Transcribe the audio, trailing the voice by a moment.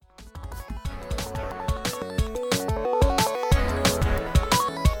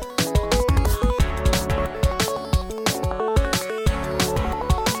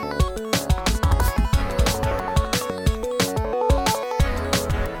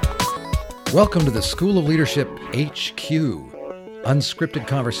Welcome to the School of Leadership HQ, unscripted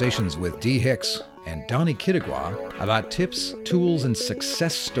conversations with D. Hicks and Donnie Quitugua about tips, tools, and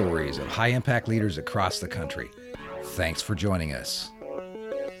success stories of high-impact leaders across the country. Thanks for joining us.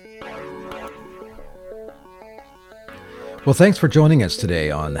 Well, thanks for joining us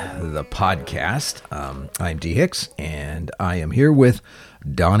today on the podcast. I'm D. Hicks, and I am here with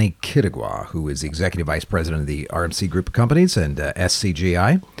Donnie Quitugua, who is the Executive Vice President of the RMC Group of Companies and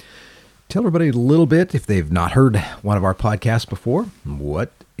SCGI. Tell everybody a little bit, if they've not heard one of our podcasts before,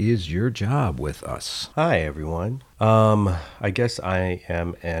 what is your job with us? Hi, everyone. I guess I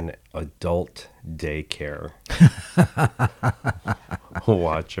am an adult daycare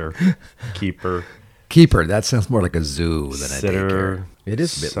watcher, keeper. Keeper, that sounds more like a zoo than sitter. A daycare. It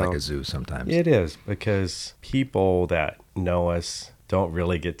is a bit like a zoo sometimes. It is, because people that know us don't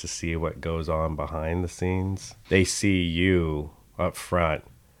really get to see what goes on behind the scenes. They see you up front,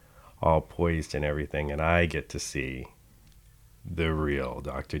 all poised and everything, and I get to see the real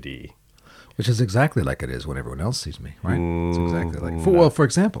Dr. D. Which is exactly like it is when everyone else sees me, right? It's exactly like. For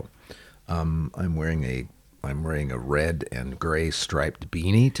example, I'm wearing a red and gray striped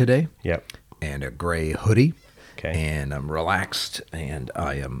beanie today. Yep. And a gray hoodie. Okay. And I'm relaxed, and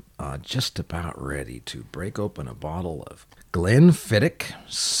I am just about ready to break open a bottle of Glenfiddich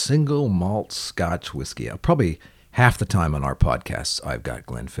single malt Scotch whiskey. Probably half the time on our podcasts, I've got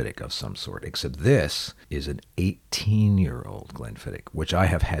Glenfiddich of some sort, except this is an 18-year-old Glenfiddich, which I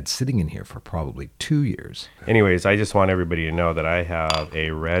have had sitting in here for probably 2 years. Anyways, I just want everybody to know that I have a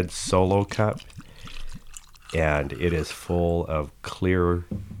red Solo cup, and it is full of clear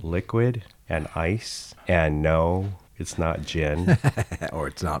liquid and ice. And no, it's not gin. Or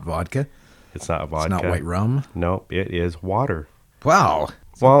it's not vodka. It's not vodka. It's not white rum. Nope, it is water. Wow.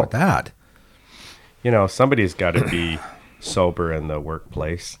 Well, that. You know, somebody's got to be sober in the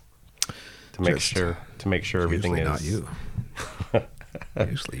workplace to make sure everything is. Not you.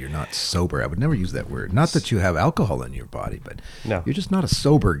 Usually you're not sober. I would never use that word. Not that you have alcohol in your body, but no. You're just not a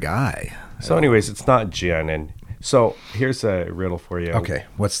sober guy. So anyways, it's not gin. And so here's a riddle for you. Okay,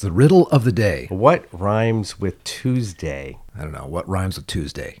 what's the riddle of the day? What rhymes with Tuesday? I don't know. What rhymes with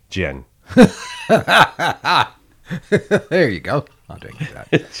Tuesday? Gin. There you go. I'll drink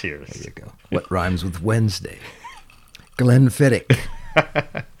that. Cheers. There you go. What rhymes with Wednesday? Glenfiddich.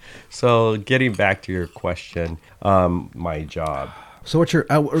 So getting back to your question, my job. So what's your,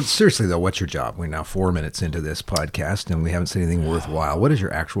 seriously though, what's your job? We're now 4 minutes into this podcast and we haven't said anything worthwhile. What is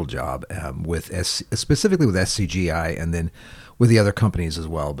your actual job specifically with SCGI and then with the other companies as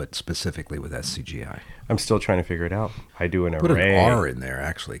well, but specifically with SCGI? I'm still trying to figure it out. I do an array. Put an R in there,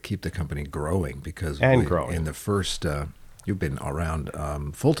 actually. Keep the company growing because growing. In the first, you've been around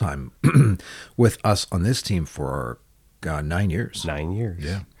full-time with us on this team for 9 years. 9 years.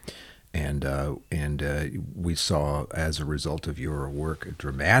 Yeah. And we saw, as a result of your work, a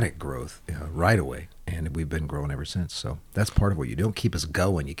dramatic growth right away, and we've been growing ever since. So that's part of what you do. Don't keep us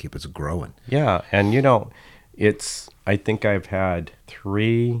going, you keep us growing. Yeah, and you know, I think I've had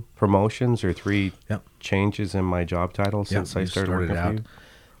 3 promotions or 3 changes in my job title since I started working out for you.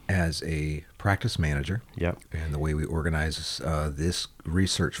 As a practice manager. Yep. And the way we organize this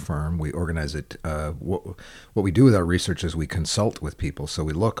research firm, we organize it. What we do with our research is we consult with people. So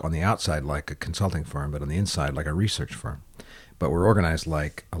we look on the outside like a consulting firm, but on the inside like a research firm. But we're organized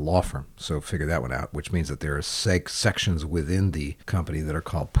like a law firm. So figure that one out, which means that there are sections within the company that are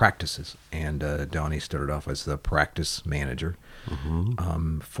called practices. And Donnie started off as the practice manager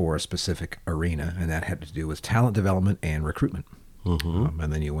for a specific arena, and that had to do with talent development and recruitment.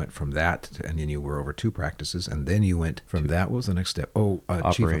 And then you went from that, and then you were over 2 practices, and then you went from that. What was the next step?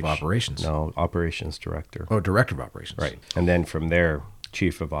 Chief of operations. No, operations director. Oh, director of operations. Right. And then from there,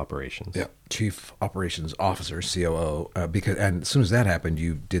 chief of operations. Yeah, chief operations officer, COO. And as soon as that happened,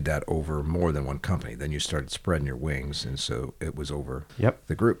 you did that over more than one company. Then you started spreading your wings, and so it was over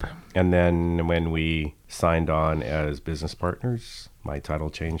the group. And then when we signed on as business partners, my title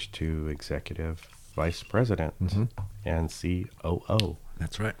changed to executive vice president and COO.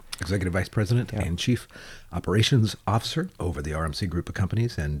 That's right. Executive Vice President and Chief Operations Officer over the RMC Group of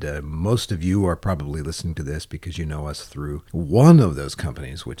Companies. And most of you are probably listening to this because you know us through one of those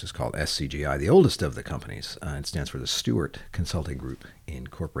companies, which is called SCGI, the oldest of the companies. It stands for the Stewart Consulting Group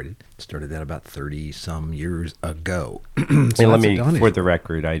Incorporated. Started that about 30-some years ago. For the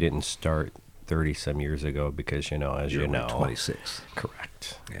record, I didn't start 30-some years ago because, as you know. 26.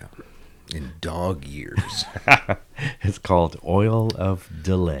 Correct. Yeah. In dog years. It's called Oil of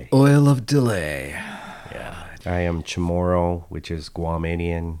Delay. Oil of Delay. Yeah. I am Chamorro, which is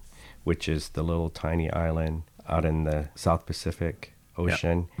Guamanian, which is the little tiny island out in the South Pacific.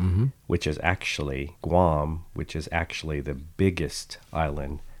 Ocean, which is actually Guam, which is actually the biggest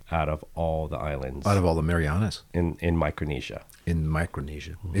island out of all the islands Out of all the Marianas in Micronesia. in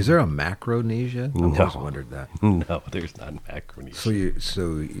Micronesia. Is there a Macronesia? I've always wondered that. No, there's not Micronesia.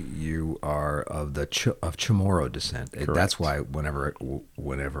 So you are of the of Chamorro descent. Correct. That's why whenever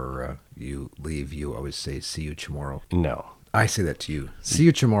you leave, you always say "See you, Chamorro." No. I say that to you. See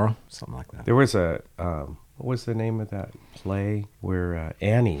you, Chamorro. Something like that. There was a, what was the name of that play where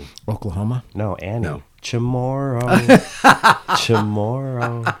Annie? Oklahoma? No, Annie. No. Chamorro.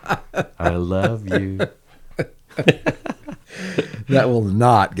 Chamorro. I love you. That will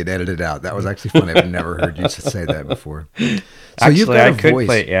not get edited out. That was actually funny. I've never heard you say that before. So Actually, you've got I a could voice.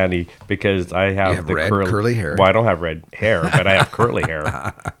 play Annie because I have, You have the red, curly hair. Well, I don't have red hair, but I have curly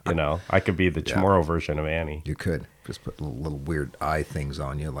hair. You know, I could be the Chamorro version of Annie. You could just put little weird eye things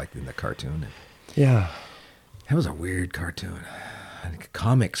on you, like in the cartoon. Yeah. That was a weird cartoon.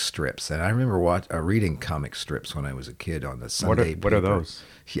 Comic strips, and I remember reading comic strips when I was a kid on the Sunday. What are paper. those?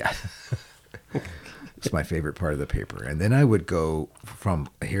 Yeah. It's my favorite part of the paper. And then I would go from,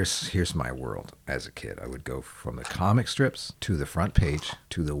 here's my world as a kid. I would go from the comic strips to the front page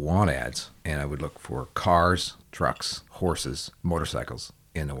to the want ads, and I would look for cars, trucks, horses, motorcycles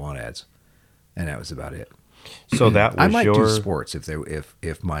in the want ads. And that was about it. So that was I might your... do sports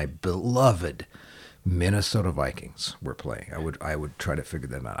if my beloved Minnesota Vikings were playing. I would try to figure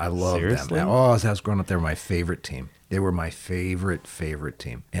them out. I love Seriously? them. Oh, as I was growing up, they were my favorite team. They were my favorite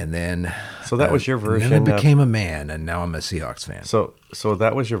team. And then So that was your version and then I of... became a man, and now I'm a Seahawks fan. So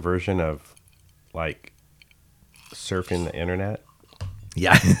that was your version of, like, surfing the internet?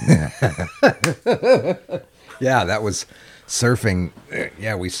 Yeah. Yeah, that was surfing.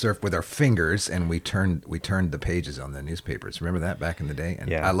 Yeah, we surfed with our fingers, and we turned the pages on the newspapers. Remember that back in the day? And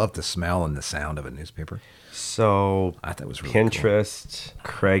Yeah. I loved the smell and the sound of a newspaper. So I thought it was really Pinterest,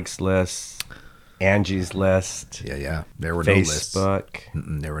 Craigslist, Angie's List, Yeah. There were no lists. Facebook,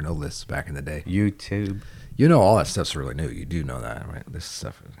 There were no lists back in the day. YouTube. You know, all that stuff's really new. You do know that, right? This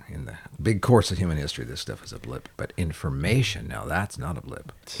stuff in the big course of human history, this stuff is a blip. But information, now that's not a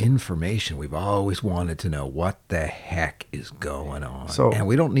blip. Information, we've always wanted to know what the heck is going on. And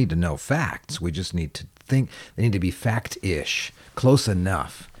we don't need to know facts. We just need to think. They need to be fact-ish, close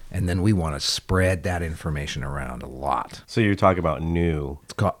enough. And then we want to spread that information around a lot. So you're talking about new.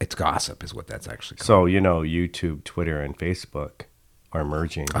 It's gossip is what that's actually called. So, YouTube, Twitter, and Facebook are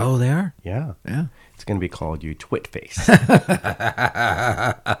merging. Oh, they are? Yeah. Yeah. It's going to be called you Twitface.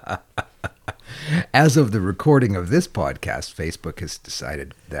 As of the recording of this podcast, Facebook has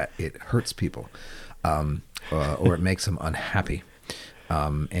decided that it hurts people or it makes them unhappy.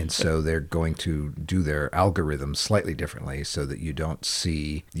 And so they're going to do their algorithms slightly differently so that you don't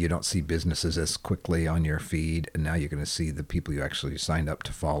see businesses as quickly on your feed. And now you're going to see the people you actually signed up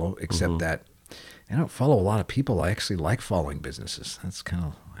to follow, except that I don't follow a lot of people. I actually like following businesses.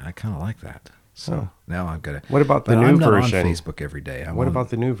 I kind of like that. So now I'm gonna. What about the new I'm not version? on Facebook every day. What about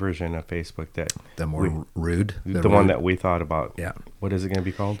the new version of Facebook that the more rude? the one that we thought about? Yeah. What is it going to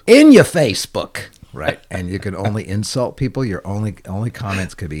be called? In your Facebook, right? And you can only insult people. Your only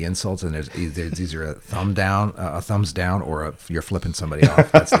comments could be insults, and there's either a thumbs down, or you're flipping somebody off.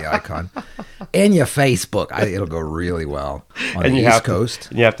 That's the icon. In your Facebook, it'll go really well on the East Coast.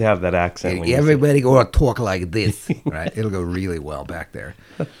 You have to have that accent. Everybody go talk like this, right? It'll go really well back there.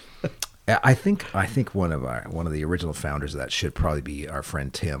 I think one of the original founders of that should probably be our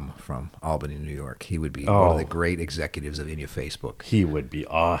friend Tim from Albany, New York. He would be one of the great executives of In Your Facebook. He would be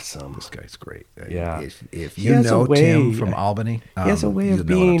awesome. This guy's great. Yeah. If you know Tim from Albany, he has a way of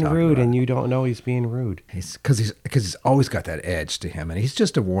being rude, and you don't know he's being rude. Because he's always got that edge to him, and he's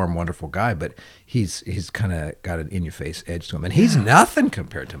just a warm, wonderful guy. But he's kind of got an in-your-face edge to him, and he's nothing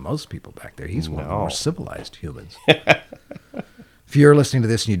compared to most people back there. He's one of the more civilized humans. If you're listening to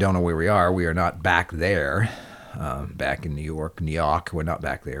this and you don't know where we are not back there, back in New York. We're not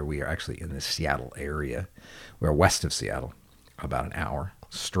back there. We are actually in the Seattle area. We're west of Seattle, about an hour,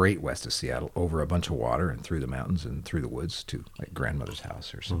 straight west of Seattle, over a bunch of water and through the mountains and through the woods to like grandmother's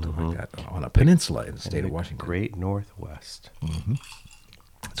house or something like that on a peninsula in the state of Washington. Great Northwest. Mm-hmm.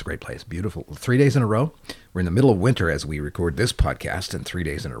 It's a great place. Beautiful. 3 days in a row. We're in the middle of winter as we record this podcast, and 3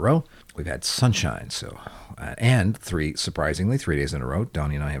 days in a row, we've had sunshine. And 3 days in a row,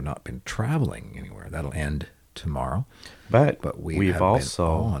 Donnie and I have not been traveling anywhere. That'll end tomorrow. But we've have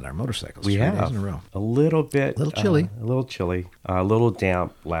also been on our motorcycles. We 3 have days in a row. A little bit, a little chilly, a little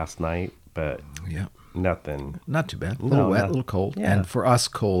damp last night, but yeah. nothing. Not too bad. A little wet, a little cold. Yeah. And for us,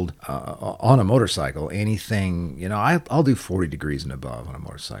 cold on a motorcycle, anything, I'll do 40 degrees and above on a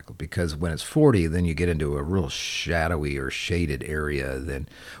motorcycle, because when it's 40, then you get into a real shadowy or shaded area.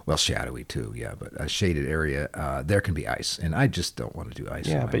 Shadowy too, yeah, but a shaded area, there can be ice. And I just don't want to do ice.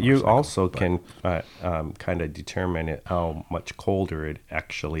 Yeah, but you also can kind of determine how much colder it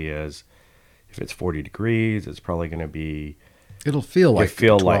actually is. If it's 40 degrees, it's probably going to be... It'll feel like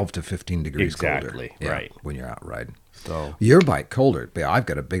 12 to 15 degrees colder. Exactly, yeah, right. When you're out riding. So your bike colder. I've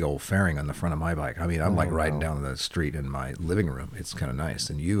got a big old fairing on the front of my bike. I mean, I'm like riding down the street in my living room. It's kind of nice.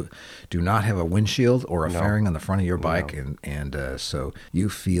 And you do not have a windshield or a fairing on the front of your bike, and so you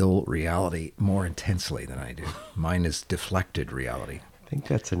feel reality more intensely than I do. Mine is deflected reality. I think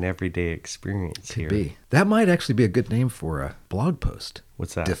that's an everyday experience here. Could be. That might actually be a good name for a blog post.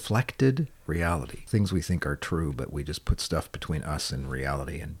 What's that? Deflected reality. Things we think are true, but we just put stuff between us and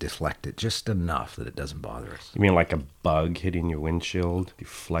reality and deflect it just enough that it doesn't bother us. You mean like a bug hitting your windshield,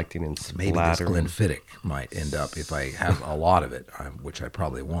 deflecting and splattering? Maybe this Glenfiddich might end up, if I have a lot of it, which I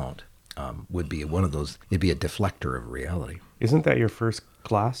probably won't, would be one of those. It'd be a deflector of reality. Isn't that your first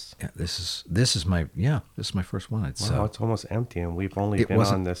class? Yeah, this is my first one. It's wow, it's almost empty, and we've only been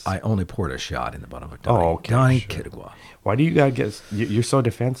on this. I only poured a shot in the bottom of it. Donnie Quitugua. Why do you guys get? You're so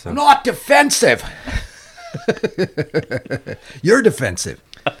defensive. I'm not defensive. You're defensive.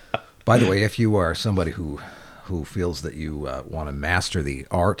 By the way, if you are somebody who feels that you want to master the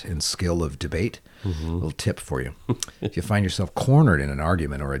art and skill of debate, a little tip for you. If you find yourself cornered in an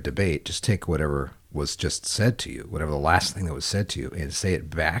argument or a debate, just take whatever was just said to you, whatever the last thing that was said to you, and say it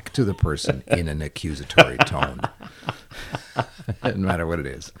back to the person in an accusatory tone. No matter what it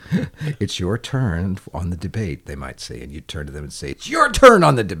is. It's your turn on the debate, they might say, and you turn to them and say, it's your turn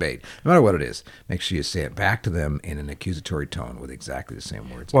on the debate. No matter what it is, make sure you say it back to them in an accusatory tone with exactly the same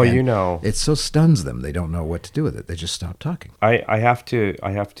words. Well, and it so stuns them, they don't know what to do with it. They just stop talking. I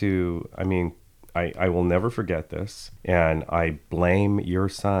will never forget this, and I blame your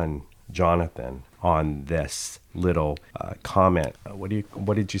son, Jonathan, on this little comment. What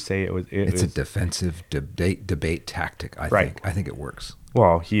did you say it was? It's a defensive debate tactic. I think it works.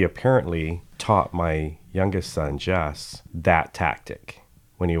 Well, he apparently taught my youngest son, Jess, that tactic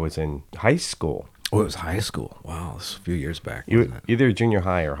when he was in high school. Oh, it was high school. Wow, this was a few years back. Either junior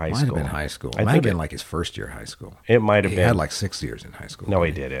high or high school. Might have been high school. It might have been like his first year of high school. It might have been. He had like 6 years in high school. No,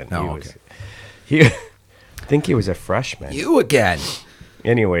 he didn't. No, okay. I think he was a freshman. You again.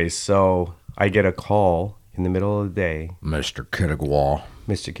 Anyways, so I get a call in the middle of the day. Mr. Quitugua.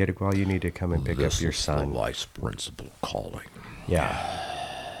 Mr. Quitugua, you need to come and pick up your son. The vice principal calling. Yeah.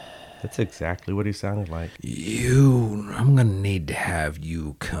 That's exactly what he sounded like. I'm going to need to have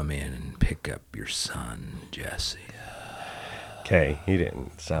you come in and pick up your son, Jesse. Okay, he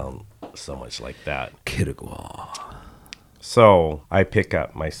didn't sound so much like that. Quitugua. So I pick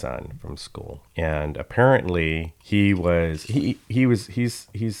up my son from school, and apparently he's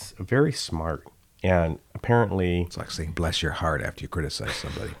very smart, and apparently it's like saying bless your heart after you criticize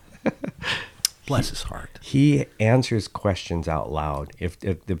somebody. Bless his heart. He answers questions out loud. If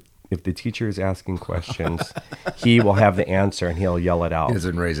the teacher is asking questions, he will have the answer and he'll yell it out. He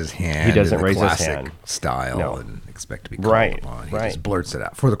doesn't raise his hand. He doesn't in the raise his classic hand style and expect to be called upon. He just blurts it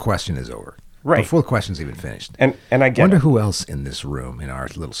out before the question is over. Right. Before the question's even finished. And I get wonder who else in this room, in our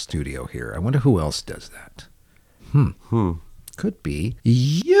little studio here, I wonder who else does that. Could be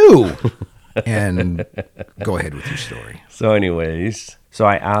you. And go ahead with your story. So anyways,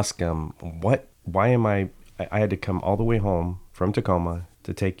 I asked him, why am I had to come all the way home from Tacoma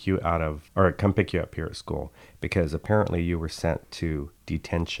to take you come pick you up here at school because apparently you were sent to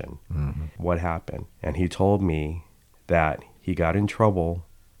detention. Mm-hmm. What happened? And he told me that he got in trouble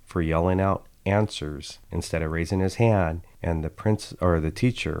for yelling out answers instead of raising his hand, and the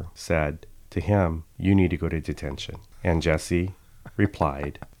teacher said to him, you need to go to detention. And Jesse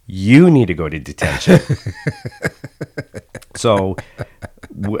replied, you need to go to detention. So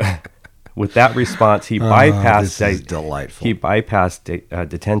with that response, he bypassed delightful. He bypassed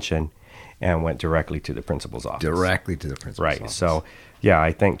detention and went directly to the principal's office. Right. Office. So yeah,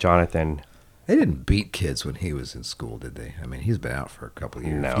 I think Jonathan. They didn't beat kids when he was in school, did they? I mean, he's been out for a couple of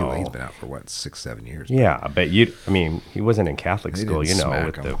years. No. He's been out for 6-7 years. Yeah, but he wasn't in Catholic school, with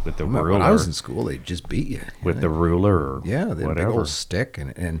the ruler. When I was in school, they just beat you. With the ruler or they had a big old stick,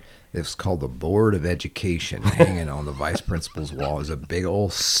 and it's called the Board of Education. Hanging on the vice principal's wall is a big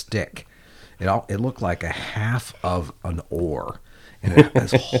old stick. It looked like a half of an oar. and it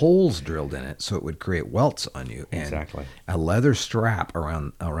has holes drilled in it so it would create welts on you, and Exactly. a leather strap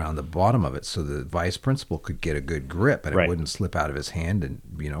around the bottom of it so the vice principal could get a good grip and Right. it wouldn't slip out of his hand and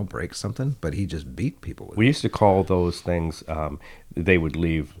break something. But he just beat people with We it. used to call those things. They would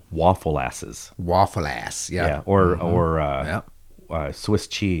leave waffle asses. Waffle ass, yeah, Or yeah, Swiss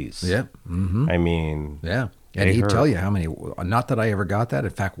cheese. yeah. Mm-hmm. I mean, Yeah. And They he'd hurt. tell you how many, not that I ever got that. In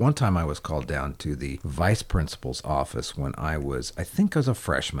fact, one time I was called down to the vice principal's office when I think I was a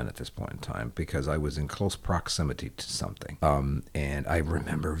freshman at this point in time, because I was in close proximity to something. And I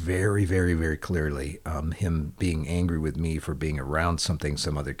remember very, very, very clearly him being angry with me for being around something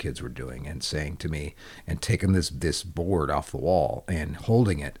some other kids were doing, and saying to me, and taking this board off the wall and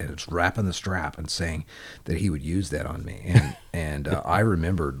holding it, and it's wrapping the strap and saying that he would use that on me. And I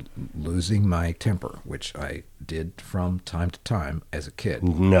remember losing my temper, which I did from time to time as a kid.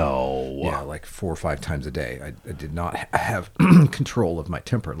 no. Yeah, like 4 or 5 times a day. I did not have control of my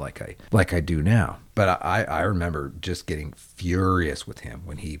temper like I do now. But I remember just getting furious with him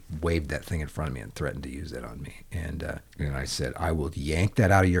when he waved that thing in front of me and threatened to use it on me. And I said, I will yank that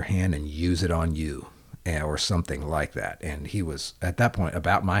out of your hand and use it on you, or something like that. And he was, at that point,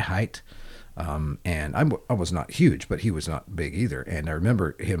 about my height. And I was not huge, but he was not big either. And I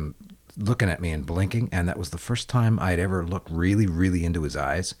remember him looking at me and blinking, and that was the first time I'd ever looked really, really into his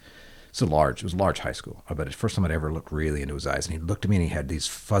eyes. It was large high school, but it's the first time I'd ever looked really into his eyes. And he looked at me and he had these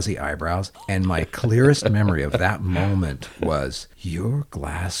fuzzy eyebrows. And my clearest memory of that moment was, your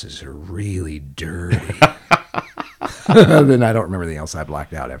glasses are really dirty. Then I don't remember anything else. I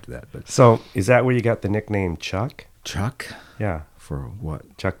blacked out after that. But So is that where you got the nickname Chuck? Chuck? Yeah. For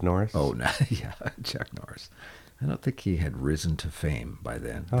what? Chuck Norris? Oh, no. Yeah, Chuck Norris. I don't think he had risen to fame by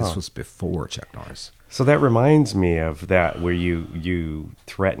then. Oh. This was before Chuck Norris. So that reminds me of that where you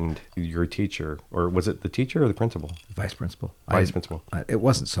threatened your teacher, or was it the teacher or the principal? Vice principal. Principal. It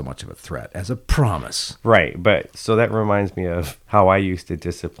wasn't so much of a threat as a promise. Right, but so that reminds me of how I used to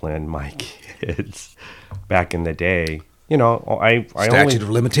discipline my kids back in the day. You know, I Statute of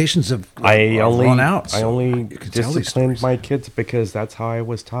limitations have only run out. I so only you could tell these disciplined stories. my kids because that's how I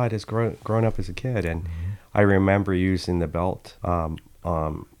was taught as growing up as a kid, and I remember using the belt on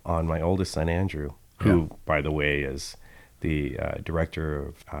my oldest son Andrew, who, by the way, is the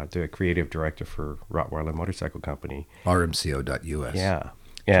the creative director for Rottweiler Motorcycle Company. RMCO.us. Yeah, Just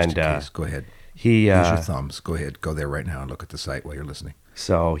and in case, go ahead. he Use your thumbs. Go ahead. Go there right now and look at the site while you're listening.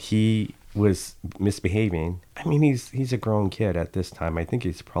 so he was misbehaving. I mean, he's a grown kid at this time. I think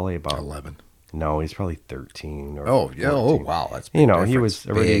he's probably about 11. No, he's probably 13 or Oh, yeah. 14. Oh, wow. That's big You know, difference. he was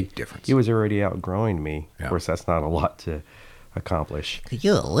already Big difference. he was already outgrowing me. Yeah. Of course, that's not a lot to accomplish.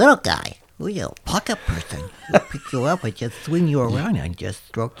 You're a little guy. You're a pocket person. We'll pick you up and just swing you around and just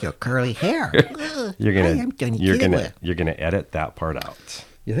stroke your curly hair. You're I am Donnie you're Quitugua. gonna edit that part out.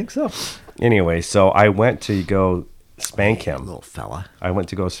 You think so? Anyway, so I went to go spank him. Little fella. I went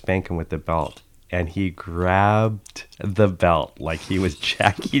to go spank him with the belt, and he grabbed the belt like he was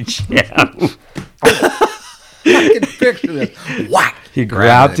Jackie Chan. I can picture this. Whack! He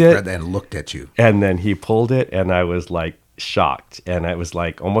grabbed it, and looked at you. and then he pulled it, and I was like shocked, and I was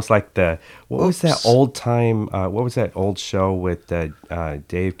like almost like what was that Oops. old time? What was that old show with Dave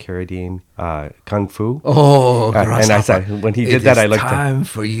Carradine, Kung Fu? Oh, And I grasshopper. said, when he did that, I looked at time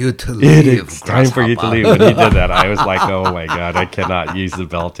for you to leave. it's time for you to grasshopper. leave. When he did that, I was like, oh my God, I cannot use the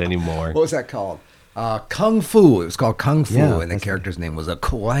belt anymore. What was that called? Kung Fu. It was called Kung Fu, Yeah, and the character's name was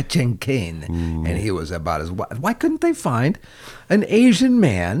Kwai Cheng Kane, Mm. and he was about as white. Why couldn't they find an Asian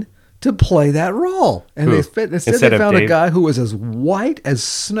man to play that role? And Who? instead Instead they of found a Dave? guy who was as white as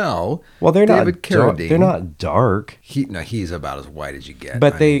snow. Well, they're David not dark. Carradine. They're not dark, He's about as white as you get.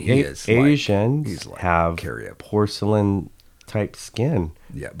 but I they mean, he is like- Asians he's like have carry a porcelain type skin.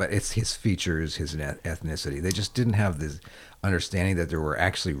 Yeah, but it's his features, his ethnicity. They just didn't have this understanding that there were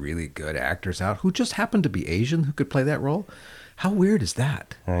actually really good actors out who just happened to be Asian who could play that role. How weird is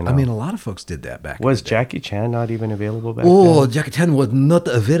that? I know. mean, a lot of folks did that back. Was in the day. Jackie Chan not even available back Oh, then? Jackie Chan was not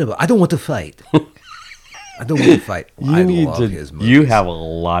available. I don't want to fight. I don't want to fight. I love his movies. You have a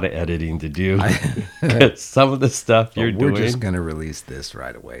lot of editing to do. 'Cause some of the stuff But you're we're doing. just going to release this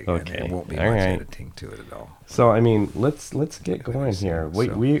right away. And Okay. there won't be All much right. editing to it at all. So I mean, let's get going here.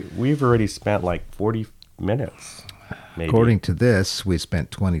 We've already spent like 40 minutes. Maybe. According to this, we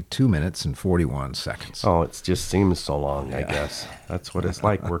spent 22 minutes and 41 seconds. Oh, it just seems so long. I guess that's what it's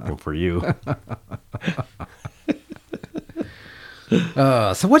like working for you.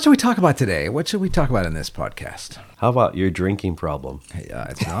 So what should we talk about today? What should we talk about in this podcast? How about your drinking problem? Hey,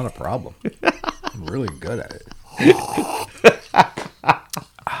 it's not a problem. I'm really good at it.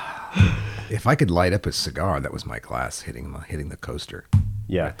 If I could light up a cigar, that was my glass hitting the coaster.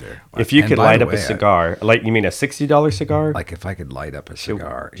 Yeah. Right there. If you And could by light the up a way, cigar, like you mean a $60 cigar? like if I could light up a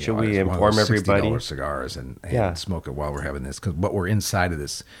cigar, should it's we one of inform those everybody? $60 cigars and Yeah. smoke it while we're having this, because we're inside of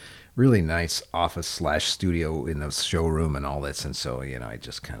this really nice office/studio in the showroom and all this, and so I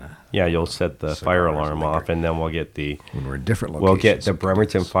just kind of Yeah, you'll set the fire Cigars alarm and liquor. off, and then we'll get the when we're in different locations. we'll get the we can do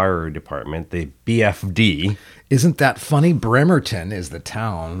Bremerton this. Fire Department, the BFD. Isn't that funny? Bremerton is the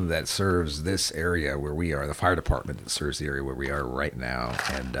town that serves this area where we are, the fire department that serves the area where we are right now.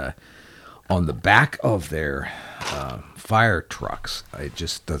 And on the back of their fire trucks,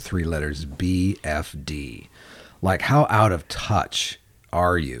 just the three letters BFD. Like, how out of touch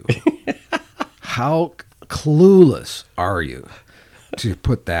are you? How clueless are you to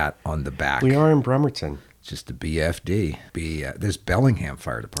put that on the back? We are in Bremerton. Just the BFD. There's Bellingham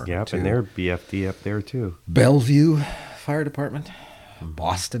Fire Department, Yep, too. and they're BFD up there too. Bellevue Fire Department.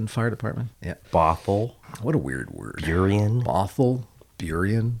 Boston Fire Department. Yeah. Bothell, What a weird word. Burien. Bothell,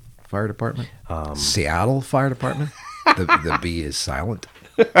 Burien Fire Department. Seattle Fire Department. The B is silent.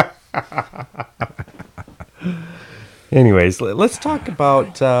 Anyways, let's talk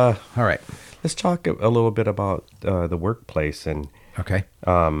about All right. let's talk a little bit about the workplace and Okay.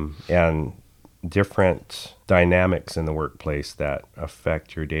 different dynamics in the workplace that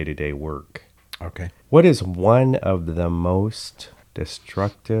affect your day-to-day work. Okay. What is one of the most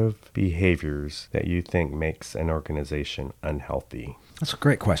destructive behaviors that you think makes an organization unhealthy? That's a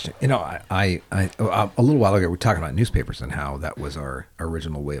great question. I a little while ago we were talking about newspapers and how that was our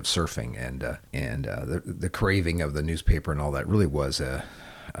original way of surfing, and the craving of the newspaper and all that really was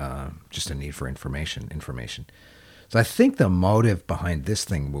just a need for information. So I think the motive behind this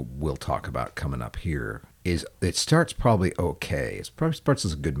thing we'll talk about coming up here is it starts probably okay. It probably starts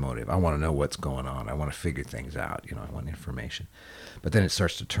as a good motive. I want to know what's going on. I want to figure things out. I want information. But then it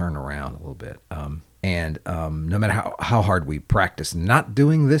starts to turn around a little bit. And no matter how hard we practice not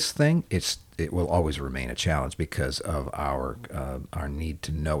doing this thing, it will always remain a challenge because of our need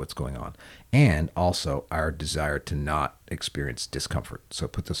to know what's going on, and also our desire to not experience discomfort. So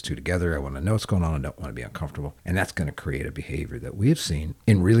put those two together. I want to know what's going on. I don't want to be uncomfortable, and that's going to create a behavior that we have seen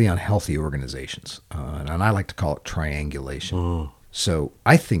in really unhealthy organizations, and I like to call it triangulation. So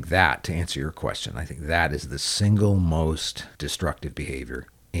I think that, to answer your question, I think that is the single most destructive behavior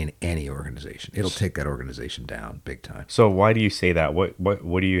in any organization. It'll take that organization down big time. So why do you say that? What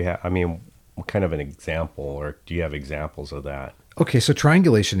do you have? I mean, what kind of an example, or do you have examples of that? Okay, so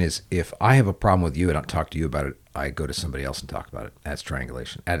triangulation is if I have a problem with you and I don't talk to you about it, I go to somebody else and talk about it. That's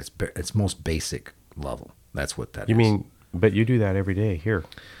triangulation at its most basic level. That's what that is. You mean, but you do that every day here.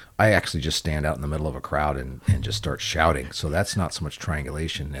 I actually just stand out in the middle of a crowd and just start shouting. So that's not so much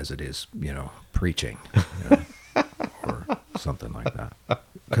triangulation as it is, preaching or something like that.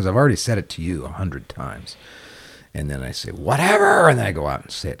 Because I've already said it to you 100 times. And then I say, whatever, and then I go out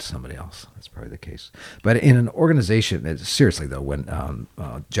and say it to somebody else. That's probably the case. But in an organization, seriously though, when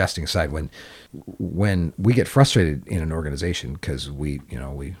jesting aside, when we get frustrated in an organization because we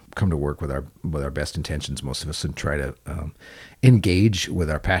come to work with our best intentions, most of us, and try to engage with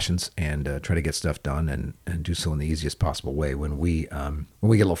our passions and try to get stuff done and do so in the easiest possible way. When we get a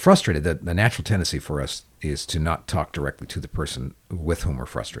little frustrated, the natural tendency for us is to not talk directly to the person with whom we're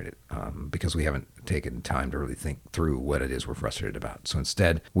frustrated because we haven't taken time to really think through what it is we're frustrated about. So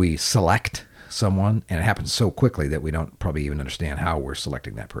instead, we select someone, and it happens so quickly that we don't probably even understand how we're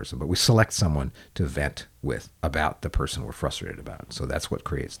selecting that person, but we select someone to vent with about the person we're frustrated about. So that's what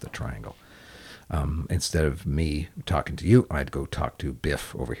creates the triangle. Instead of me talking to you, I'd go talk to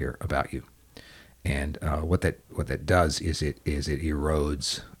Biff over here about you. And what that does is it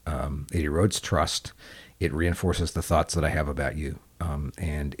erodes trust. It reinforces the thoughts that I have about you,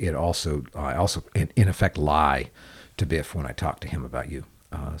 and I also in effect lie to Biff when I talk to him about you.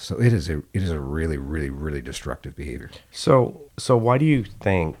 So it is a really, really, really destructive behavior. So why do you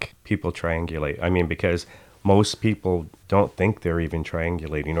think people triangulate? I mean, because most people don't think they're even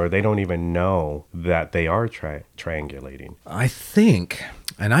triangulating, or they don't even know that they are triangulating. I think,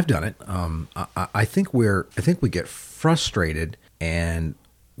 and I've done it. I think we get frustrated and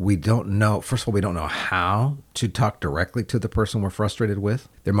we don't know. First of all, we don't know how to talk directly to the person we're frustrated with.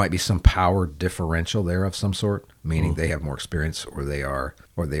 There might be some power differential there of some sort, meaning they have more experience, or they are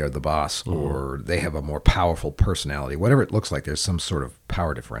the boss, or they have a more powerful personality. Whatever it looks like, there's some sort of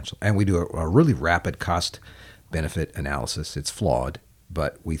power differential. And we do a really rapid cost-benefit analysis. It's flawed,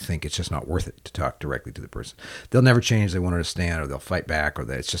 but we think it's just not worth it to talk directly to the person. They'll never change. They won't understand, or they'll fight back, or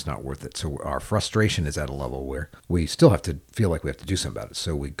that it's just not worth it. So our frustration is at a level where we still have to feel like we have to do something about it.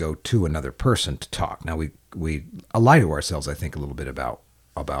 So we go to another person to talk. Now we lie to ourselves, I think, a little bit about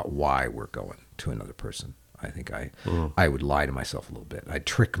about why we're going to another person. I think I would lie to myself a little bit. I'd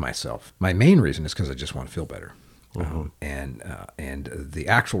trick myself. My main reason is because I just want to feel better. And the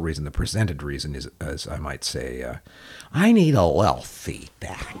actual reason, the presented reason is, as I might say, I need a little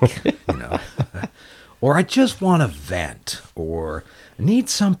feedback, or I just want to vent, or need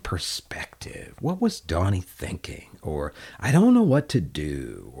some perspective. What was Donnie thinking? Or I don't know what to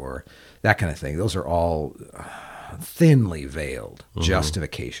do, or that kind of thing. Those are all thinly veiled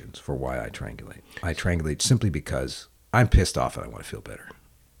justifications for why I triangulate. I triangulate simply because I'm pissed off and I want to feel better.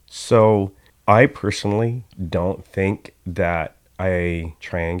 So I personally don't think that I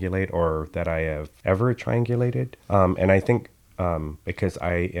triangulate or that I have ever triangulated. And I think because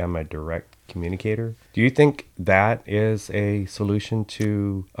I am a direct communicator, do you think that is a solution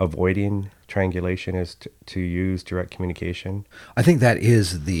to avoiding triangulation, is to use direct communication? I think that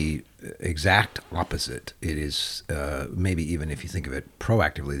is the exact opposite. It is maybe even if you think of it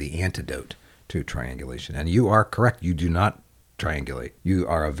proactively, the antidote to triangulation. And you are correct. You do not triangulate. You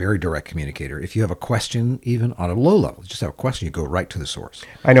are a very direct communicator. If you have a question, even on a low level, just have a question, you go right to the source.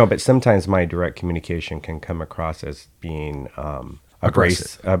 I know, but sometimes my direct communication can come across as being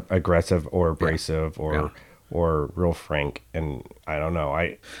aggressive or abrasive or real frank, and I don't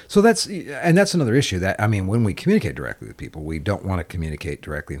know. So that's another issue. That, I mean, when we communicate directly with people, we don't want to communicate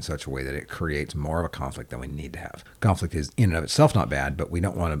directly in such a way that it creates more of a conflict than we need to have. Conflict is in and of itself not bad, but we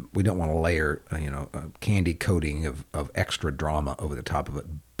don't want to layer a candy coating of extra drama over the top of it,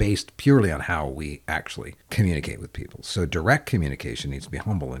 based purely on how we actually communicate with people. So direct communication needs to be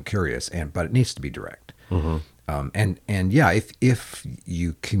humble and curious, but it needs to be direct. Mm-hmm. If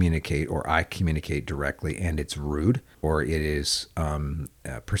you communicate or I communicate directly and it's rude or it is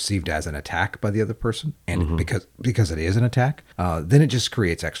perceived as an attack by the other person, and because it is an attack, then it just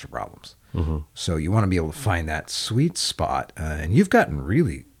creates extra problems. Mm-hmm. So you want to be able to find that sweet spot, and you've gotten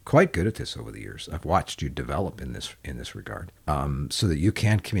really quite good at this over the years. I've watched you develop in this regard, so that you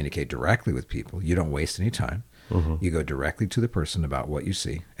can communicate directly with people. You don't waste any time. Mm-hmm. You go directly to the person about what you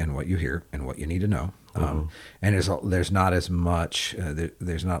see and what you hear and what you need to know. And there's not as much,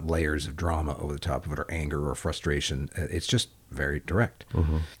 there's not layers of drama over the top of it, or anger or frustration. It's just very direct.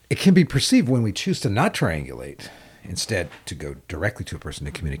 Mm-hmm. It can be perceived when we choose to not triangulate, instead to go directly to a person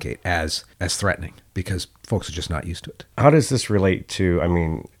to communicate, as threatening, because folks are just not used to it. How does this relate to, I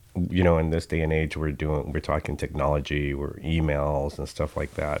mean, in this day and age, we're talking technology, we're emails and stuff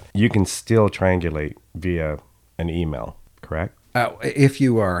like that. You can still triangulate via an email, correct?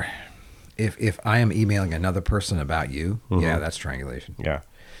 If I am emailing another person about you, yeah, that's triangulation. Yeah.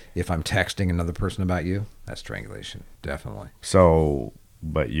 If I'm texting another person about you, that's triangulation, definitely. So,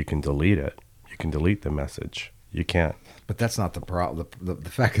 but you can delete it. You can delete the message. You can't. But that's not the problem. The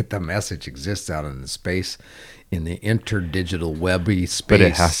fact that the message exists out in the space, in the interdigital webby space, but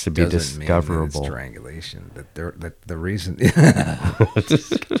it has to be discoverable. It's triangulation. That the reason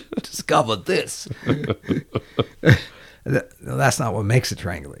discover this. That's not what makes it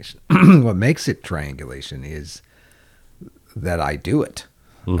triangulation. What makes it triangulation is that I do it,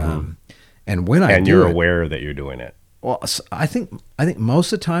 and when I do you're it, aware that you're doing it. Well, I think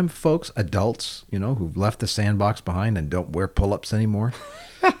most of the time, folks, adults, who've left the sandbox behind and don't wear pull-ups anymore,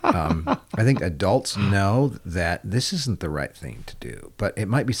 I think adults know that this isn't the right thing to do. But it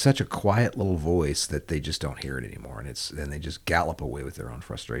might be such a quiet little voice that they just don't hear it anymore, and then they just gallop away with their own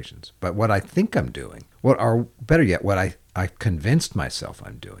frustrations. But what I think I'm doing, better yet, what I've convinced myself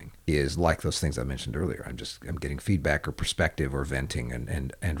I'm doing, is like those things I mentioned earlier. I'm getting feedback or perspective or venting,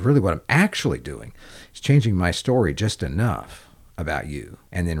 and really what I'm actually doing is changing my story just enough about you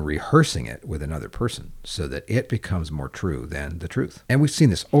and then rehearsing it with another person so that it becomes more true than the truth. And we've seen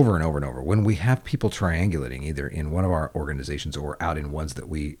this over and over and over. When we have people triangulating either in one of our organizations or out in ones that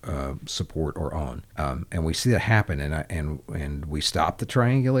we support or own, and we see that happen, and we stop the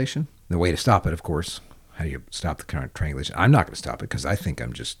triangulation. The way to stop it, of course, how do you stop the kind of triangulation? I'm not going to stop it because I think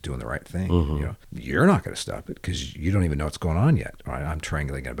I'm just doing the right thing. Mm-hmm. You're not going to stop it because you don't even know what's going on yet. All right, I'm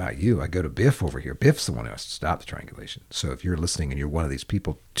triangulating about you. I go to Biff over here. Biff's the one who has to stop the triangulation. So if you're listening and you're one of these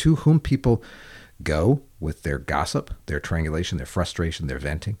people to whom people go with their gossip, their triangulation, their frustration, their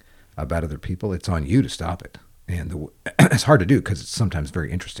venting about other people, it's on you to stop it. And it's hard to do because it's sometimes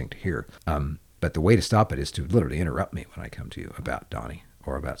very interesting to hear. But the way to stop it is to literally interrupt me when I come to you about Donnie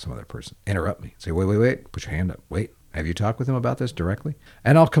or about some other person. Interrupt me. Say, wait, put your hand up. Wait, have you talked with him about this directly?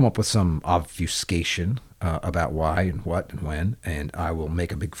 And I'll come up with some obfuscation about why and what and when, and I will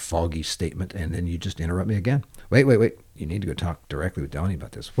make a big foggy statement, and then you just interrupt me again. Wait. You need to go talk directly with Donnie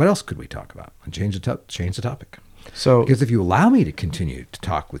about this. What else could we talk about? And change the topic. So, because if you allow me to continue to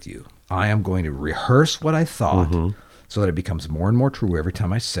talk with you, I am going to rehearse what I thought so that it becomes more and more true every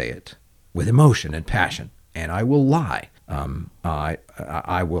time I say it with emotion and passion. And I will lie. I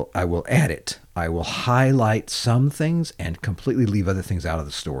will edit. I will highlight some things and completely leave other things out of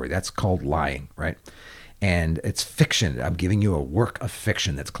the story. That's called lying, right? And it's fiction. I'm giving you a work of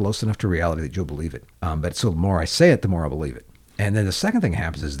fiction that's close enough to reality that you'll believe it. But so the more I say it, the more I believe it. And then the second thing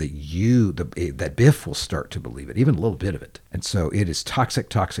happens is that that Biff will start to believe it, even a little bit of it. And so it is toxic,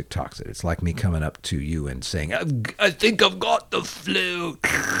 toxic, toxic. It's like me coming up to you and saying, I think I've got the flu.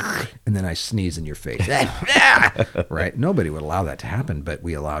 And then I sneeze in your face. Right? Nobody would allow that to happen, but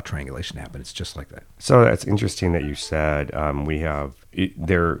we allow triangulation to happen. It's just like that. So that's interesting that you said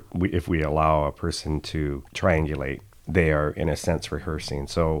if we allow a person to triangulate, they are in a sense rehearsing.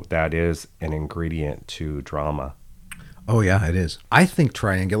 So that is an ingredient to drama. Oh yeah, it is. I think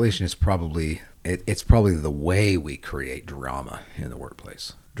triangulation is probably it's probably the way we create drama in the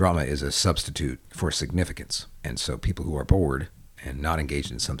workplace. Drama is a substitute for significance, and so people who are bored and not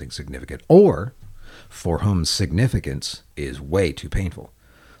engaged in something significant, or for whom significance is way too painful,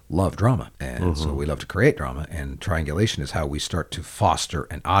 love drama, and so we love to create drama. And triangulation is how we start to foster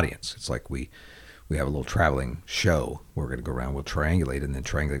an audience. It's like we have a little traveling show. We're going to go around, we'll triangulate, and then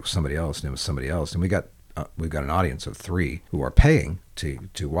triangulate with somebody else, and then with somebody else, and we've got an audience of 3 who are paying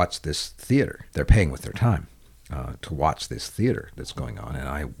to watch this theater. They're paying with their time to watch this theater that's going on, and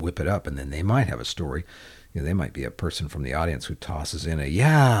I whip it up, and then they might have a story. They might be a person from the audience who tosses in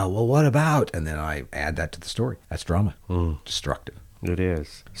well, what about? And then I add that to the story. That's drama. Destructive. It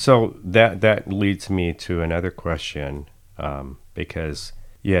is. So that leads me to another question, because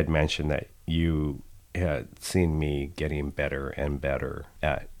you had mentioned that you had seen me getting better and better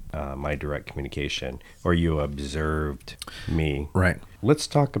at my direct communication, or you observed me. Right. Let's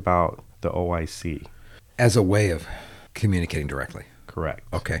talk about the OIC. As a way of communicating directly. Correct.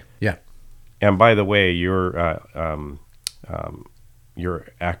 Okay. Yeah. And by the way, your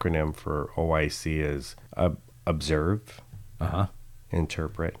acronym for OIC is observe,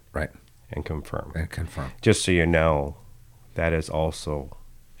 interpret, right, and confirm. And confirm. Just so you know, that is also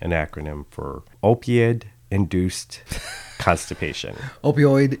an acronym for opioid-induced constipation.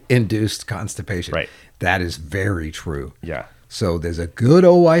 Opioid-induced constipation. Right. That is very true. Yeah. So there's a good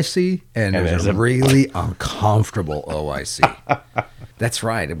OIC and there's a really uncomfortable OIC. That's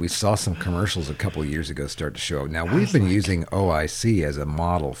right. And we saw some commercials a couple of years ago start to show. Now, we've been using OIC as a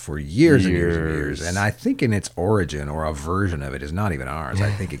model for years and years and years. And I think in its origin, or a version of it, is not even ours.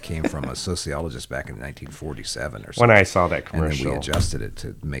 I think it came from a sociologist back in 1947 or something. When I saw that commercial. And then we adjusted it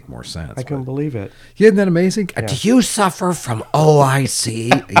to make more sense. I couldn't believe it. Isn't that amazing? Yeah. Do you suffer from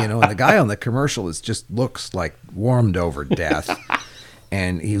OIC? And the guy on the commercial just looks like warmed over death.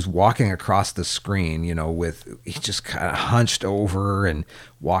 And he's walking across the screen, he's just kind of hunched over and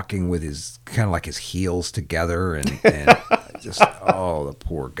walking with his kind of like his heels together, and just the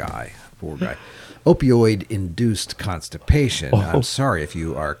poor guy. Opioid-induced constipation. I'm sorry if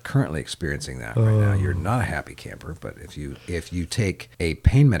you are currently experiencing that right now. You're not a happy camper, but if you take a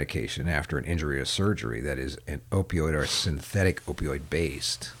pain medication after an injury or surgery that is an opioid or synthetic opioid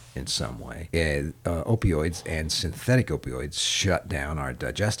based in some way, opioids and synthetic opioids shut down our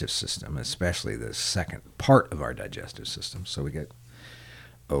digestive system, especially the second part of our digestive system. So we get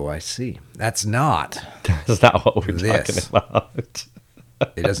OIC. That's not what we're talking about.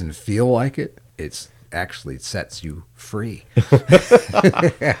 It doesn't feel like it. It's actually sets you free. Yeah.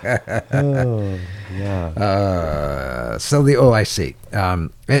 So the OIC,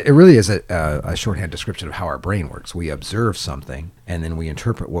 it really is a shorthand description of how our brain works. We observe something, and then we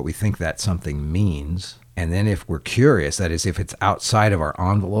interpret what we think that something means. And then if we're curious, that is, if it's outside of our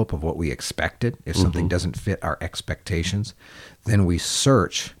envelope of what we expected, if something doesn't fit our expectations, then we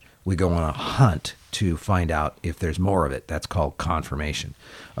search. We go on a hunt to find out if there's more of it. That's called confirmation.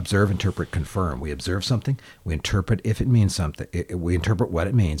 Observe, interpret, confirm. We observe something. We interpret if it means something. We interpret what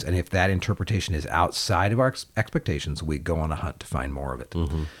it means. And if that interpretation is outside of our expectations, we go on a hunt to find more of it.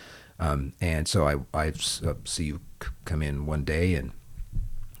 And so I see you come in one day and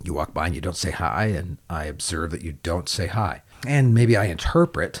you walk by and you don't say hi, and I observe that you don't say hi. And maybe I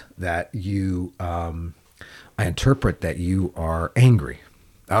interpret that you are angry.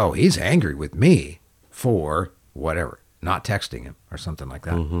 Oh, he's angry with me for whatever, not texting him or something like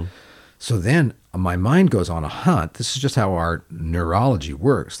that. So then my mind goes on a hunt. This is just how our neurology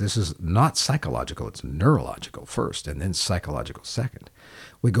works. This is not psychological. It's neurological first and then psychological second.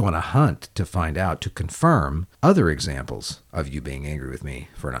 We go on a hunt to find out, to confirm other examples of you being angry with me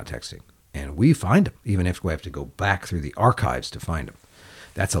for not texting. And we find them, even if we have to go back through the archives to find them.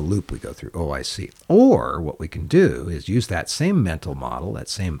 That's a loop we go through, OIC. Or what we can do is use that same mental model, that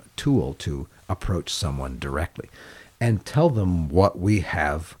same tool, to approach someone directly. and tell them what we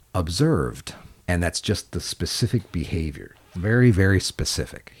have observed. And that's just the specific behavior. Very, very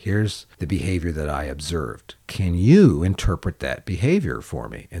specific. Here's the behavior that I observed. Can you interpret that behavior for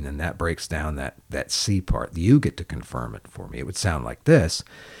me? And then that breaks down that C part. You get to confirm it for me. It would sound like this.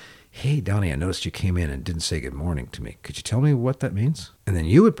 Hey, Donnie, I noticed you came in and didn't say good morning to me. Could you tell me what that means? And then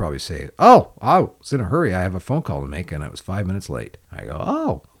you would probably say, oh, I was in a hurry. I have a phone call to make and I was 5 minutes late. I go,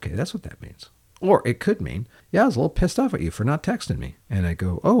 oh, okay, that's what that means. Or it could mean, yeah, I was a little pissed off at you for not texting me. And I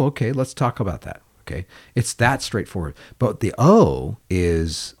go, oh, okay, let's talk about that. Okay, it's that straightforward. But the O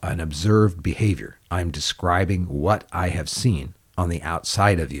is an observed behavior. I'm describing what I have seen on the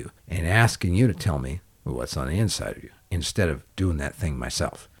outside of you and asking you to tell me what's on the inside of you instead of doing that thing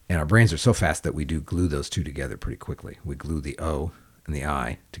myself. And our brains are so fast that we do glue those two together pretty quickly. We glue the O and the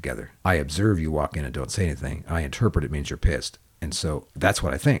I together. I observe you walk in and don't say anything. I interpret it means you're pissed. And so that's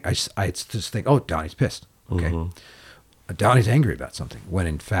what I think. I just think, oh, Donnie's pissed. Okay. Mm-hmm. Donnie's angry about something. When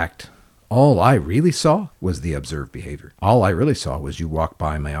in fact, all I really saw was the observed behavior. All I really saw was you walk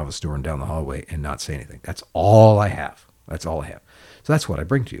by my office door and down the hallway and not say anything. That's all I have. That's all I have. So that's what I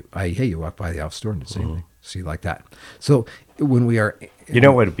bring to you. Hey, you walk by the office door and didn't say anything. See, like that. So when we are... You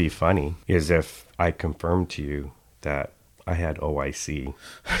know what would be funny is if I confirmed to you that I had OIC.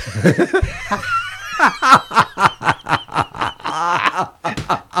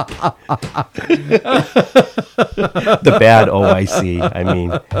 The bad OIC, I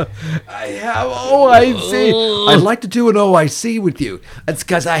mean. I have OIC. I'd like to do an OIC with you. It's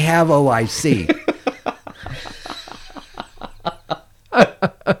because I have OIC.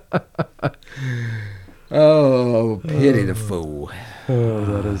 Oh, pity the fool. Oh,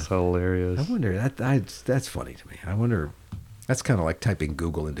 that is hilarious. I wonder, that's funny to me. I wonder... That's kind of like typing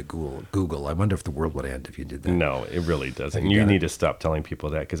Google into Google. I wonder if the world would end if you did that. No, it really doesn't. You need to stop telling people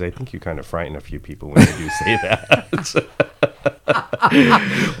that because I think you kind of frighten a few people when you do say that.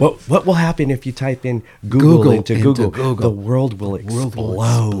 What will happen if you type in Google into Google? The world will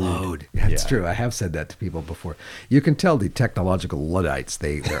explode. That's true. I have said that to people before. You can tell the technological Luddites,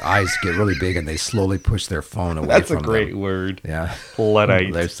 their eyes get really big and they slowly push their phone away from them. That's a great word. Yeah.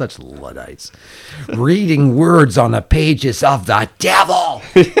 Luddites. They're such Luddites. Reading words on the pages of the devil.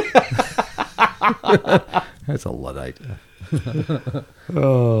 That's a Luddite.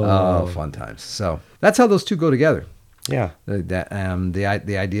 Oh, fun times. So that's how those two go together. Yeah.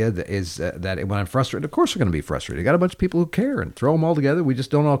 The idea is that when I'm frustrated, of course we're going to be frustrated. I got a bunch of people who care and throw them all together. We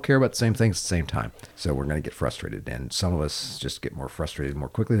just don't all care about the same things at the same time. So we're going to get frustrated. And some of us just get more frustrated more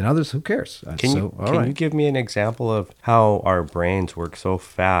quickly than others. Who cares? Can you give me an example of how our brains work so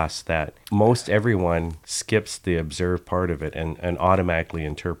fast that most everyone skips the observed part of it and automatically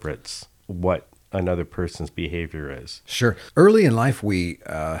interprets what another person's behavior is? Sure. Early in life, by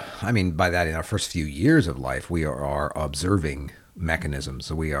that, in our first few years of life, we are observing mechanisms.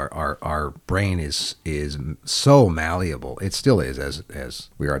 So our brain is so malleable. It still is as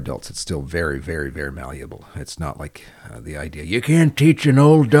we are adults. It's still very, very, very malleable. It's not like the idea you can't teach an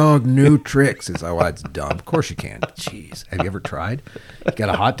old dog new tricks. It's that's dumb. Of course you can. Jeez, have you ever tried? You got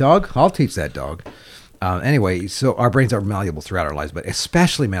a hot dog? I'll teach that dog. Anyway, so our brains are malleable throughout our lives, but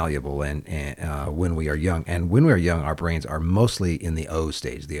especially malleable and when we are young. And when we are young, our brains are mostly in the O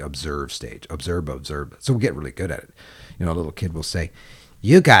stage, the observe stage. Observe. So we get really good at it. A little kid will say,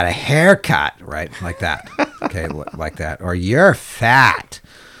 you got a haircut, right? Like that. Okay, like that. Or you're fat.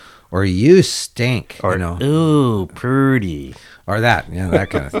 Or you stink. Or, ooh, pretty. Or that, that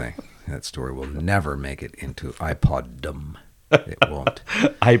kind of thing. That story will never make it into iPoddom. It won't.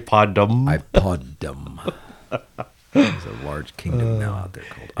 iPoddom. There's a large kingdom now out there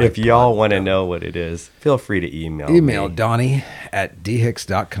called If y'all want to know what it is, feel free to email me. Email Donnie at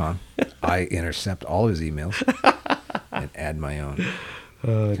dhicks.com. I intercept all his emails and add my own.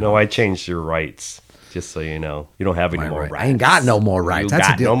 No, I changed your rights. Just so you know, you don't have any more rights. I ain't got no more rights.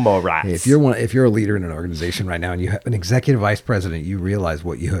 That's no more rights. If you're a leader in an organization right now and you have an executive vice president, you realize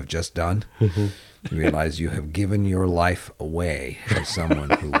what you have just done. You realize you have given your life away to someone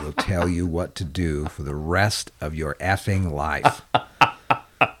who will tell you what to do for the rest of your effing life.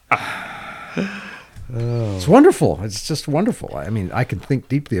 It's wonderful. It's just wonderful. I mean, I can think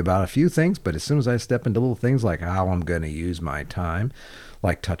deeply about a few things, but as soon as I step into little things like how I'm going to use my time,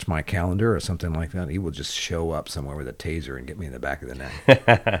 like touch my calendar or something like that, he will just show up somewhere with a taser and get me in the back of the neck.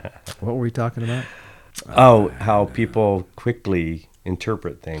 What were we talking about? How people quickly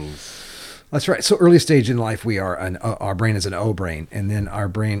interpret things. That's right. So early stage in life, our brain is an O brain, and then our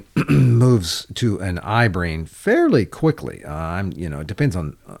brain moves to an I brain fairly quickly. It depends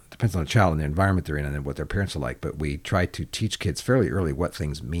on the child and the environment they're in and what their parents are like, but we try to teach kids fairly early what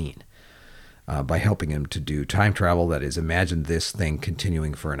things mean. by helping him to do time travel. That is, imagine this thing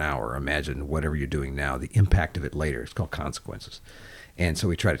continuing for an hour. Imagine whatever you're doing now, the impact of it later. It's called consequences. And so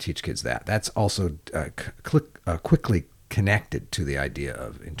we try to teach kids that. That's also quickly connected to the idea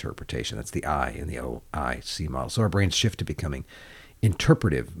of interpretation. That's the I in the OIC model. So our brains shift to becoming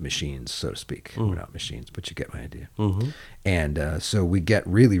interpretive machines, so to speak. We're not machines, but you get my idea. And so we get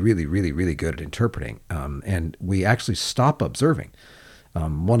really, really, really, really good at interpreting. And we actually stop observing.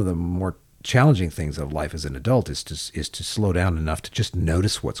 One of the more challenging things of life as an adult is to slow down enough to just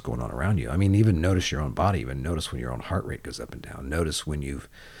notice what's going on around you. I mean, even notice your own body, even notice when your own heart rate goes up and down. Notice when you've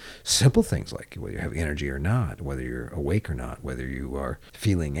simple things like whether you have energy or not, whether you're awake or not, whether you are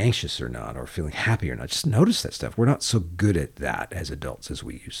feeling anxious or not, or feeling happy or not. Just notice that stuff. We're not so good at that as adults as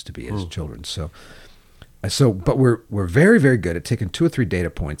we used to be as children. But we're very, very good at taking 2 or 3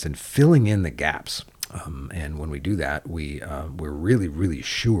 data points and filling in the gaps. And when we do that, we're really, really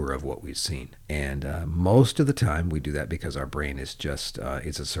sure of what we've seen. And most of the time we do that because our brain is just,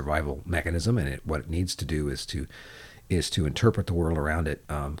 it's a survival mechanism. And what it needs to do is to interpret the world around it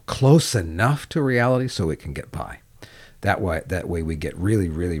close enough to reality so it can get by. That way we get really,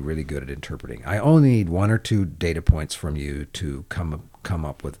 really, really good at interpreting. I only need 1 or 2 data points from you to come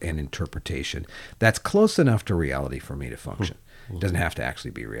up with an interpretation that's close enough to reality for me to function. It doesn't have to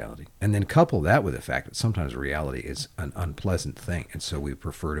actually be reality. And then couple that with the fact that sometimes reality is an unpleasant thing, and so we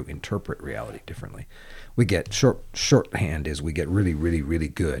prefer to interpret reality differently. We get shorthand is we get really, really, really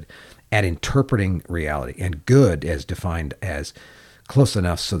good at interpreting reality, and good as defined as close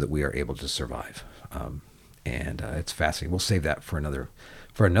enough so that we are able to survive. And it's fascinating. We'll save that for another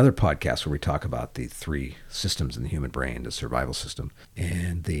podcast where we talk about the 3 systems in the human brain: the survival system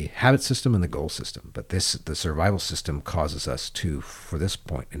and the habit system and the goal system. But the survival system causes us to, for this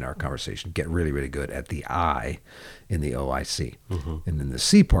point in our conversation, get really, really good at the I in the OIC. And then the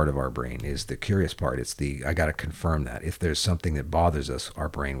C part of our brain is the curious part. It's I got to confirm that. If there's something that bothers us, our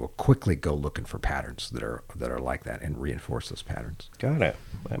brain will quickly go looking for patterns that are like that and reinforce those patterns. Got it.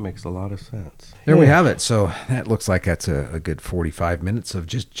 That makes a lot of sense. There we have it. So that looks like that's a good 45 minutes of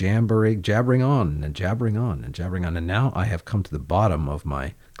just jabbering on and jabbering on and jabbering on. And now I have come to the bottom of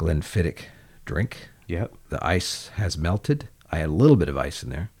my Glenfiddich drink. Yep. The ice has melted. I had a little bit of ice in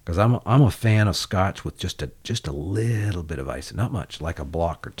there because I'm a fan of scotch with just a little bit of ice, not much, like a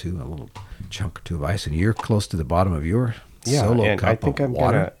block or 2, a little chunk or 2 of ice. And you're close to the bottom of your solo cup of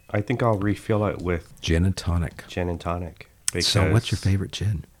water. I think I'll refill it with gin and tonic. So what's your favorite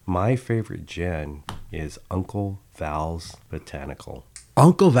gin? My favorite gin is Uncle Val's Botanical.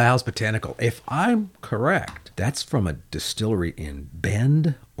 Uncle Val's Botanical. If I'm correct, that's from a distillery in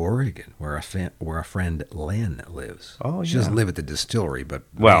Bend, Oregon, where a friend Lynn lives. Oh, yeah. She doesn't live at the distillery, but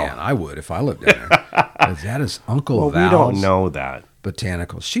man, I would if I lived down there. That is Uncle Val's. We don't know that.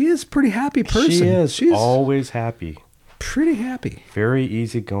 Botanical. She is a pretty happy person. She is. She's always happy. Pretty happy. Very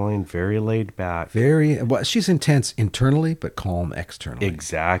easygoing, very laid back. She's intense internally, but calm externally.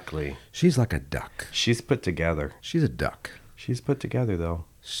 Exactly. She's like a duck. She's put together. She's a duck. She's put together, though.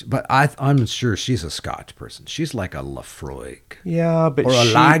 But I'm sure she's a Scotch person. She's like a Lafroig. Yeah, but or a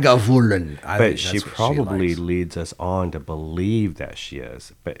Lagavulin. But she probably leads us on to believe that she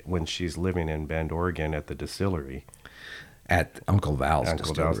is. But when she's living in Bend, Oregon at the distillery. At Uncle Val's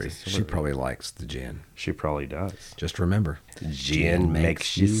distillery. She probably likes the gin. She probably does. Just remember. Gin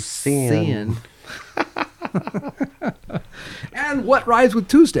makes you sin. And what rhymes with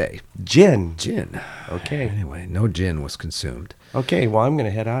Tuesday? Gin. Okay. Anyway, no gin was consumed. Okay, well, I'm going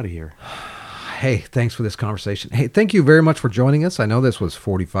to head out of here. Hey, thanks for this conversation. Hey, thank you very much for joining us. I know this was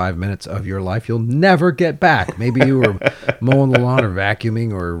 45 minutes of your life you'll never get back. Maybe you were mowing the lawn or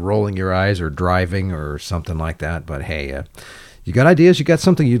vacuuming or rolling your eyes or driving or something like that. But hey, you got ideas? You got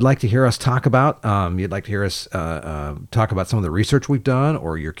something you'd like to hear us talk about? You'd like to hear us talk about some of the research we've done,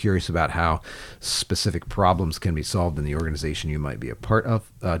 or you're curious about how specific problems can be solved in the organization you might be a part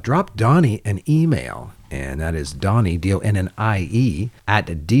of? Drop Donnie an email, and that is Donnie, DONNIE, at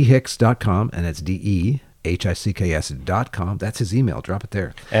dhicks.com, and that's DEHICKS.com. That's his email. Drop it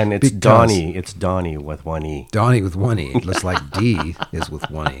there. And it's Donnie. It's Donnie with 1 E. Donnie with 1 E. Just like D is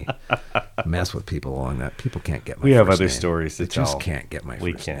with 1 E. Mess with people along that. People can't get my We first have other name. stories to They tell. just can't get my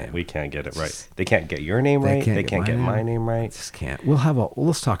first name. We can't get it right. They can't get your name right. They can't get my name right. Just can't.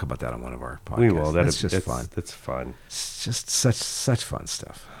 Let's talk about that on one of our podcasts. We will. That's just fun. That's fun. It's just such fun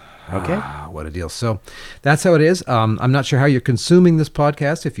stuff. Okay. What a deal. So that's how it is. I'm not sure how you're consuming this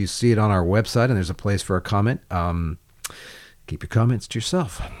podcast. If you see it on our website and there's a place for a comment, keep your comments to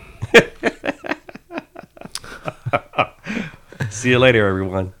yourself. See you later,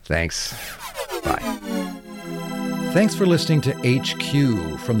 everyone. Thanks. Bye. Thanks for listening to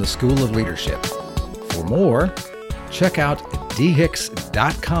HQ from the School of Leadership. For more, check out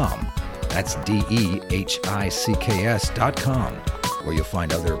dhicks.com. That's DEHICKS.com, where you'll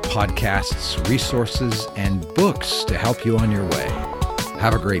find other podcasts, resources, and books to help you on your way.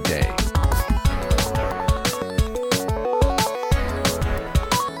 Have a great day.